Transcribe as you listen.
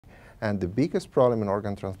And the biggest problem in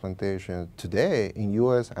organ transplantation today in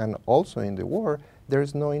U.S. and also in the world,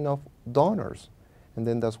 there's not enough donors. And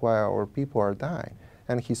then that's why our people are dying.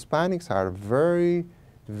 And Hispanics are very,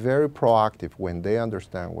 very proactive when they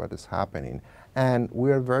understand what is happening. And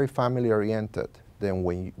we are very family oriented. Then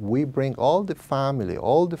when we bring all the family,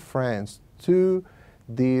 all the friends to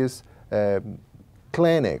these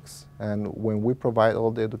clinics, and when we provide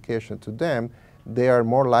all the education to them, they are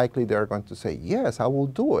more likely they are going to say, yes, I will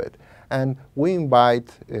do it. And we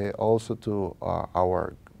invite also to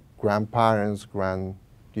our grandparents, grandparents,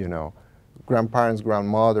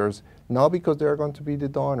 grandmothers, not because they are going to be the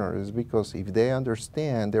donors, it's because if they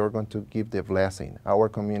understand, they are going to give the blessing. Our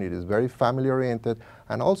community is very family-oriented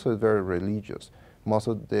and also very religious. Most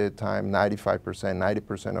of the time, 95%,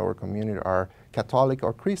 90% of our community are Catholic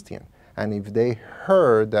or Christian. And if they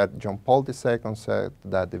heard that John Paul II said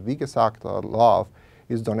that the biggest act of love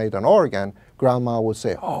is donate an organ, grandma would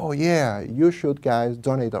say, oh yeah, you should guys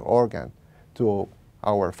donate an organ to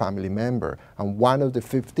our family member. And one of the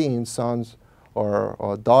 15 sons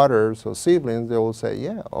or daughters or siblings, they will say,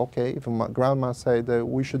 yeah, okay, if my grandma said that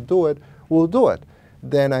we should do it, we'll do it.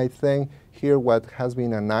 Then I think here what has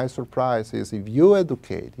been a nice surprise is if you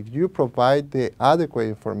educate, if you provide the adequate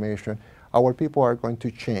information, our people are going to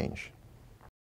change.